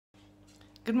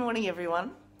Good morning,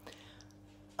 everyone.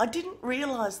 I didn't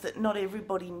realise that not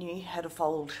everybody knew how to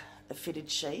fold a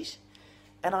fitted sheet,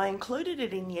 and I included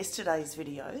it in yesterday's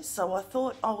video, so I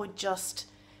thought I would just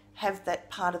have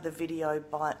that part of the video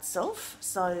by itself,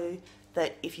 so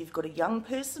that if you've got a young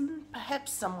person,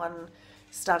 perhaps someone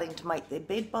starting to make their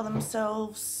bed by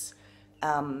themselves,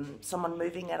 someone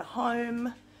moving out of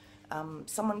home,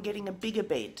 someone getting a bigger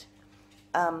bed,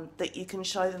 that you can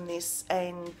show them this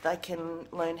and they can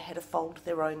learn how to fold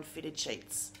their own fitted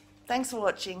sheets. Thanks for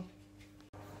watching.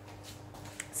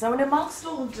 So in amongst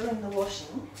all of doing the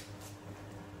washing,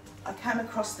 I came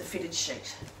across the fitted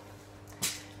sheet,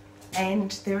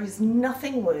 and there is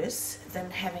nothing worse than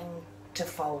having to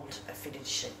fold a fitted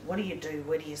sheet. What do you do?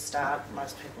 Where do you start?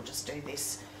 Most people just do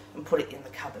this and put it in the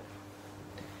cupboard.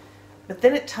 But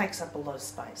then it takes up a lot of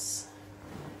space.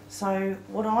 So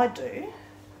what I do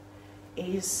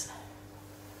is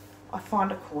I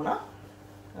find a corner.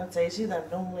 That's easy, they've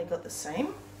normally got the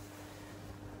seam.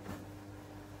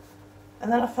 And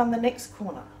then I find the next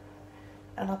corner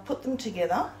and I put them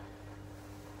together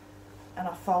and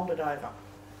I fold it over.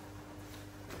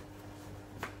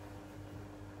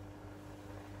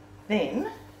 Then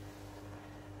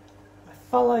I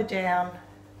follow down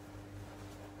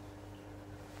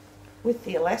with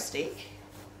the elastic,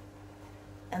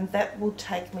 and that will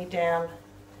take me down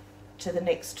to the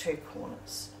next two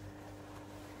corners,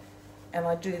 and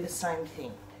I do the same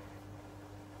thing.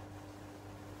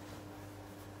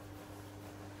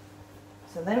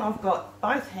 So then I've got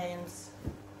both hands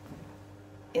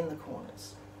in the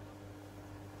corners.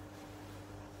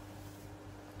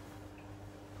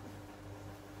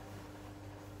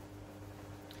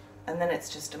 And then it's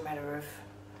just a matter of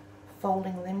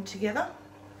folding them together.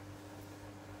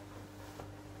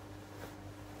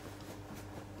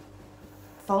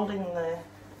 Folding the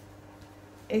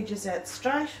edges out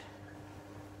straight,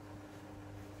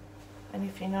 and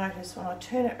if you notice when I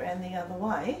turn it around the other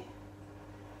way,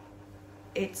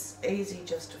 it's easy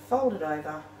just to fold it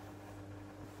over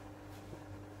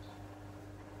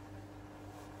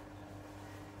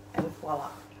and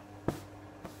voila,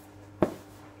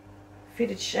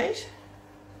 fitted sheet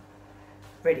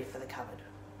ready for the cupboard.